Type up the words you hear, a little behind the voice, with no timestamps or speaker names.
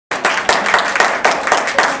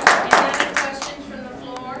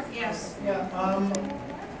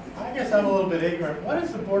sound a little bit ignorant. What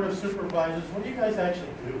is the Board of Supervisors? What do you guys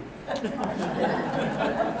actually do? And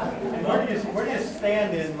where do you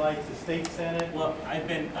stand in like the state senate? Well, I've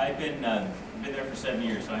been there for 7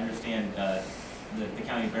 years, so I understand the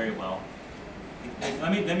county very well.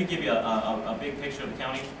 Let me give you a big picture of the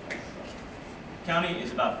county. County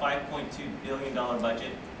is about $5.2 billion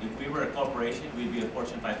budget. If we were a corporation, we'd be a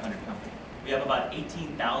Fortune 500 company. We have about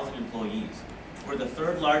 18,000 employees. We're the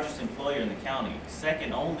third largest employer in the county,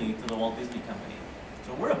 second only to the Walt Disney Company.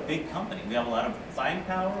 So we're a big company. We have a lot of buying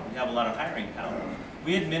power, we have a lot of hiring power.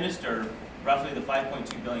 We administer roughly the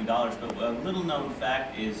 $5.2 billion, but a little known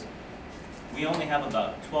fact is we only have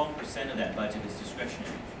about 12% of that budget is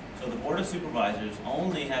discretionary. So the Board of Supervisors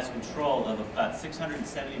only has control of about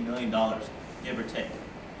 $670 million, give or take.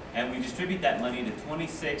 And we distribute that money to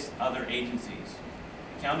 26 other agencies.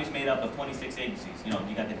 The county's made up of 26 agencies. You know,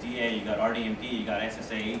 you got the DA, you got RDMD, you got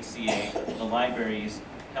SSA, HCA, the libraries,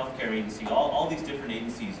 healthcare agency, all these different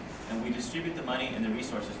agencies. And we distribute the money and the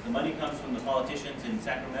resources. The money comes from the politicians in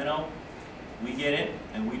Sacramento. We get it,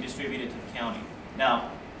 and we distribute it to the county.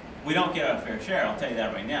 Now, we don't get our fair share, I'll tell you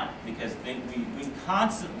that right now, because we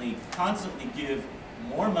constantly give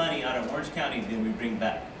more money out of Orange County than we bring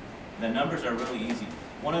back. The numbers are really easy.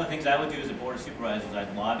 One of the things I would do as a Board of Supervisors,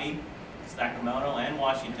 I'd lobby Sacramento and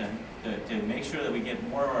Washington to make sure that we get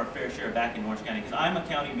more of our fair share back in Orange County, because I'm a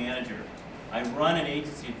county manager. I run an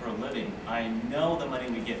agency for a living. I know the money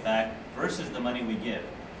we get back versus the money we give.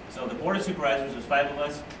 So the Board of Supervisors, there's 5 of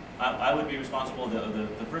us. I would be responsible.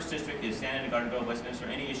 The first district is Santa Ana, Garden Grove, Westminster.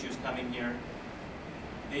 Any issues coming here?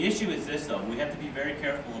 The issue is this, though. We have to be very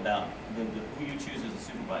careful about who you choose as a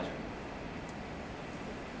supervisor.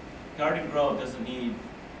 Garden Grove doesn't need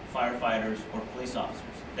firefighters or police officers.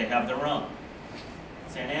 They have their own.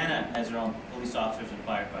 Santa Ana has their own police officers and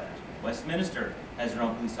firefighters. Westminster has their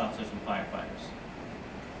own police officers and firefighters.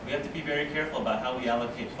 We have to be very careful about how we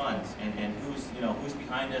allocate funds and who's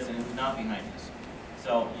behind us and who's not behind us.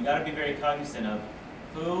 So you got to be very cognizant of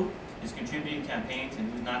who is contributing campaigns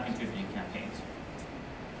and who's not contributing campaigns.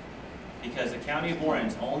 Because the County of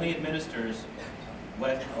Orange only administers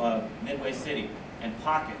Midway City and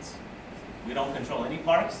pockets. We don't control any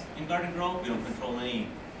parks in Garden Grove. We don't control any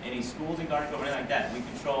schools in Garden Grove or anything like that. We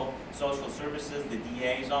control social services, the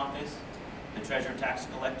DA's office, the treasurer tax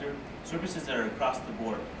collector, services that are across the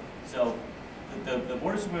board. So the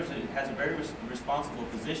Board of Supervisors has a very responsible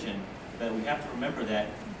position, but we have to remember that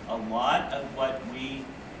a lot of what we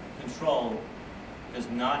control does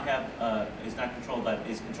not have is controlled by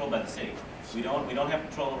the city. We don't have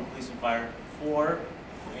control over police and fire for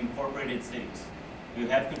incorporated cities. We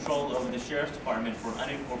have control over the sheriff's department for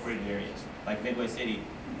unincorporated areas like Midway City,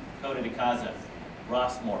 Coda de Caza,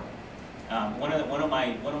 Rossmore. One of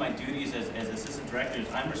my duties as assistant director is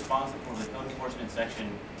I'm responsible for the code enforcement section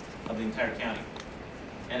of the entire county.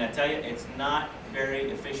 And I tell you, it's not very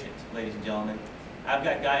efficient, ladies and gentlemen. I've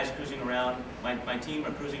got guys cruising around, my team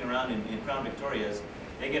are cruising around in Crown Victorias.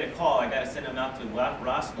 They get a call, I got to send them out to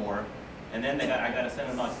Rossmore, and then I got to send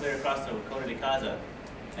them out clear across to Coda de Caza.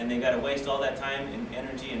 And they got to waste all that time and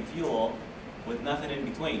energy and fuel with nothing in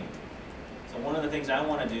between. So one of the things I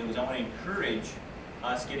want to do is I want to encourage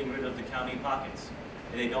us getting rid of the county pockets.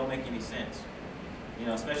 They don't make any sense. You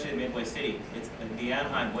know, especially in Midway City. It's the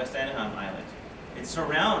West Anaheim Island. It's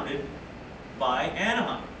surrounded by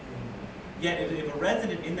Anaheim. Yet if a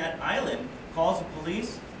resident in that island calls the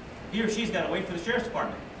police, he or she's got to wait for the sheriff's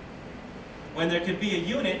department. When there could be a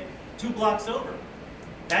unit 2 blocks over.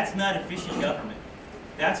 That's not efficient government.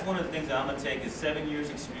 That's one of the things that I'm going to take is 7 years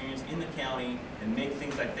experience in the county and make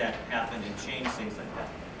things like that happen and change things like that.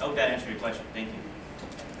 I hope that answered your question. Thank you.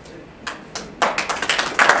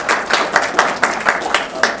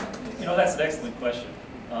 You know, that's an excellent question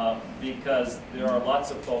because there are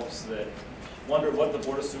lots of folks that wonder what the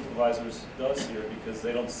Board of Supervisors does here because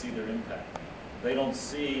they don't see their impact. They don't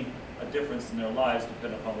see a difference in their lives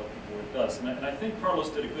depending upon what the board does. And I think Carlos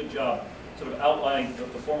did a good job sort of outlining the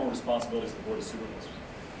formal responsibilities of the Board of Supervisors.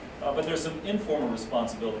 But there's some informal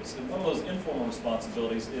responsibilities. And one of those informal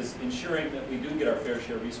responsibilities is ensuring that we do get our fair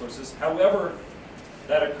share of resources, however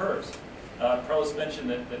that occurs. Carlos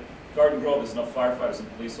mentioned that Garden Grove has enough firefighters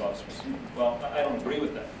and police officers. Well, I don't agree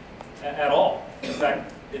with that at all. In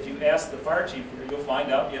fact, if you ask the fire chief, you'll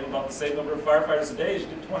find out you have about the same number of firefighters a day as you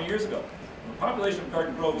did 20 years ago. The population of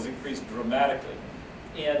Garden Grove has increased dramatically.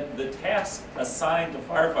 And the tasks assigned to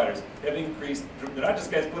firefighters have increased. They're not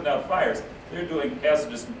just guys putting out fires. They're doing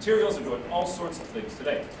hazardous materials. They're doing all sorts of things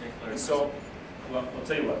today. And so, well, I'll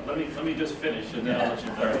tell you what. Let me just finish, and then I'll let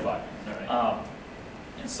you clarify. All right.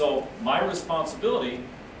 And so, my responsibility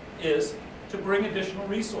is to bring additional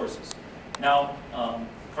resources. Now,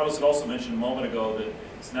 Carlos had also mentioned a moment ago that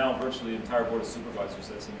it's now virtually the entire Board of Supervisors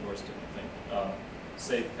that's endorsed it, I think.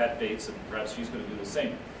 Say Pat Bates, and perhaps she's going to do the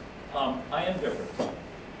same. I am different.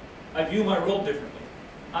 I view my role differently.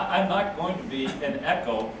 I'm not going to be an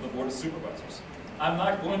echo of the Board of Supervisors. I'm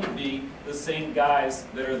not going to be the same guys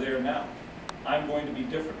that are there now. I'm going to be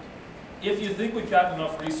different. If you think we've got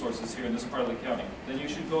enough resources here in this part of the county, then you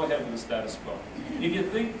should go ahead with the status quo. If you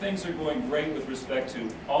think things are going great with respect to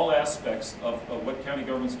all aspects of what county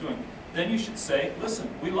government's doing, then you should say, listen,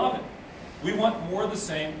 we love it. We want more of the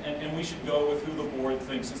same, and we should go with who the board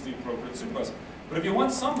thinks is the appropriate supervisor. But if you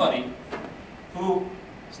want somebody who,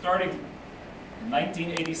 starting in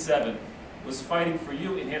 1987, was fighting for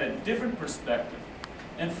you and had a different perspective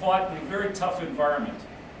and fought in a very tough environment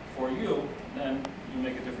for you, then you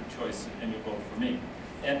make a different choice and you vote for me.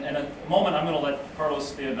 And in a moment, I'm going to let Carlos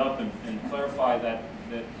stand up and clarify that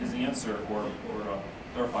his answer, or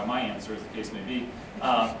clarify my answer, as the case may be.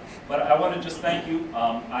 But I want to just thank you.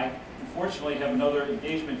 I unfortunately have another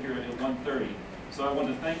engagement here at 1:30, so I want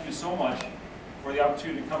to thank you so much for the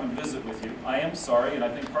opportunity to come and visit with you. I am sorry, and I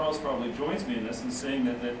think Carlos probably joins me in this, in saying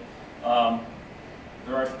that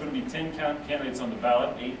there are going to be 10 candidates on the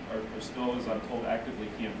ballot. 8 are still, as I'm told, actively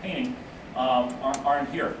campaigning, aren't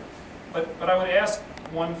here. But I would ask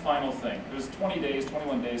one final thing. There's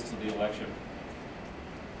 21 days to the election.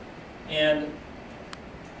 And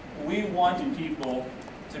we want people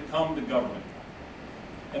to come to government.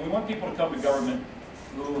 And we want people to come to government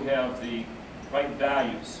who have the right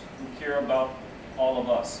values, who care about all of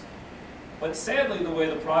us. But sadly, the way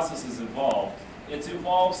the process has evolved, it's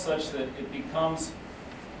evolved such that it becomes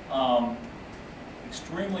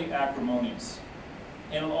extremely acrimonious.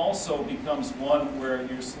 And it also becomes one where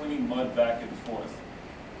you're slinging mud back and forth.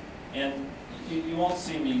 And you won't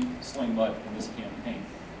see me sling mud in this campaign.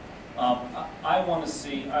 I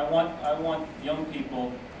want young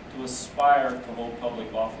people to aspire to hold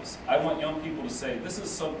public office. I want young people to say, this is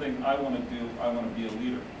something I want to do, I want to be a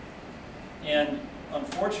leader. And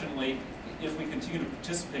unfortunately, if we continue to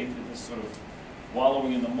participate in this sort of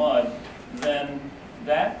wallowing in the mud, then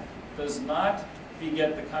that does not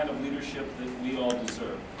beget the kind of leadership that we all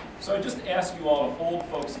deserve. So I just ask you all to hold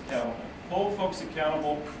folks accountable. Hold folks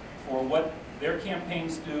accountable for what their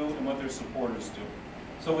campaigns do and what their supporters do.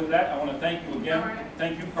 So with that, I want to thank you again.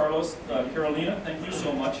 Thank you, Carlos. Carolina, thank you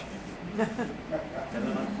so much.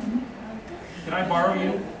 Can I borrow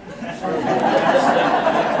you?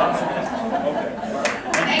 Okay.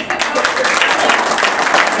 Thank you.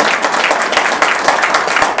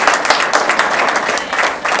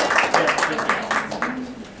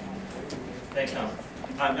 Thanks, Tom.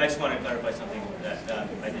 I just want to clarify something that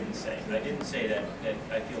I didn't say. I didn't say that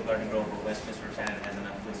I feel Garden Grove or Westminster or Canada has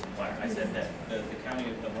enough police and fire. I said that the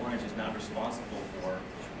county of Orange is not responsible for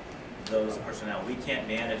those personnel. We can't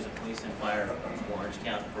manage the police and fire of Orange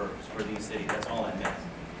County for these cities. That's all I meant.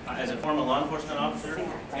 As a former law enforcement officer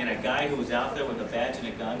and a guy who was out there with a badge and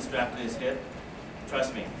a gun strapped to his hip,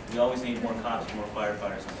 trust me, we always need more cops and more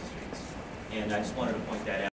firefighters on the streets. And I just wanted to point that out.